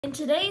In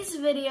today's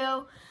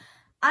video,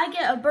 I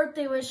get a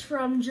birthday wish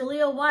from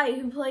Jaleel White,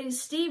 who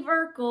plays Steve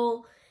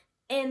Urkel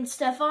and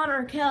Stefan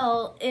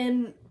Urquelle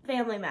in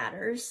Family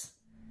Matters.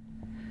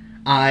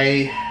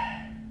 I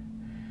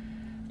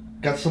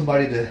got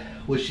somebody to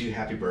wish you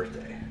happy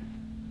birthday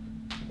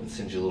and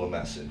send you a little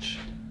message.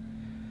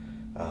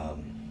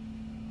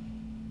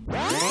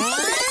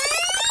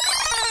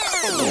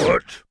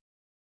 What?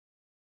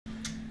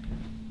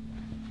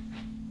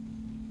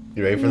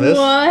 You ready for this?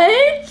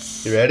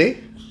 What? You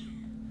ready?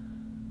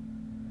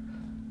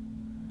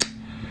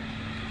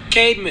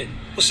 Cademan,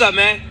 what's up,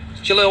 man?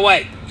 It's Jaleel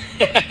White.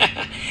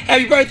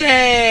 Happy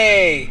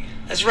birthday!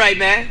 That's right,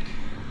 man.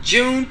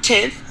 June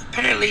 10th.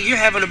 Apparently, you're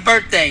having a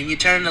birthday and you're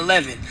turning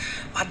 11.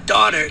 My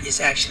daughter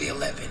is actually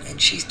 11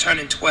 and she's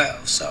turning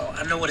 12. So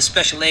I know what a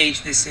special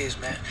age this is,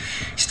 man.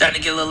 She's starting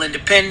to get a little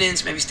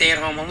independence, maybe stay at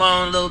home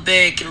alone a little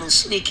bit, get a little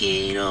sneaky,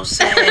 you know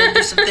what I'm saying?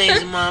 Do some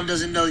things that mom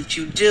doesn't know that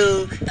you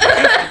do.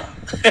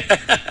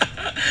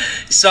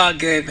 It's all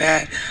good,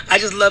 man. I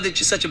just love that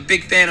you're such a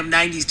big fan of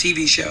 90s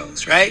TV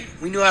shows, right?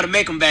 We knew how to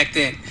make them back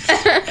then.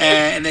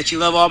 And that you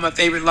love all my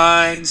favorite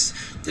lines.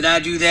 Did I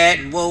do that?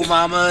 And whoa,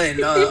 mama,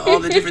 and all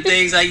the different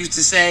things I used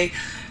to say.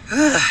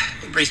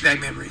 It brings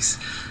back memories.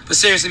 But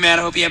seriously, man,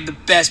 I hope you have the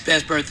best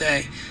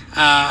birthday.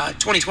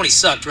 2020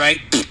 sucked, right?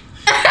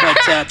 But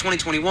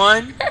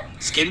 2021,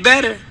 it's getting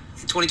better.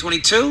 In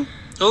 2022,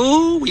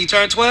 ooh, when you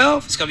turn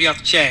 12, it's going to be off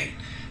the chain.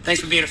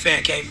 Thanks for being a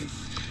fan, Cademan.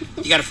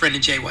 You got a friend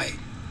in Jay White.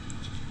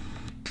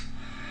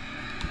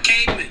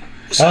 Cademan,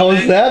 How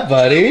was that,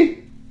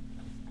 buddy?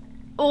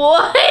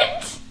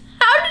 What?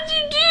 How did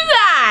you do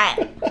that?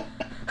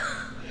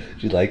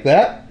 Did you like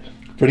that?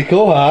 Pretty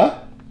cool, huh?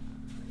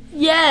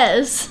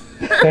 Yes.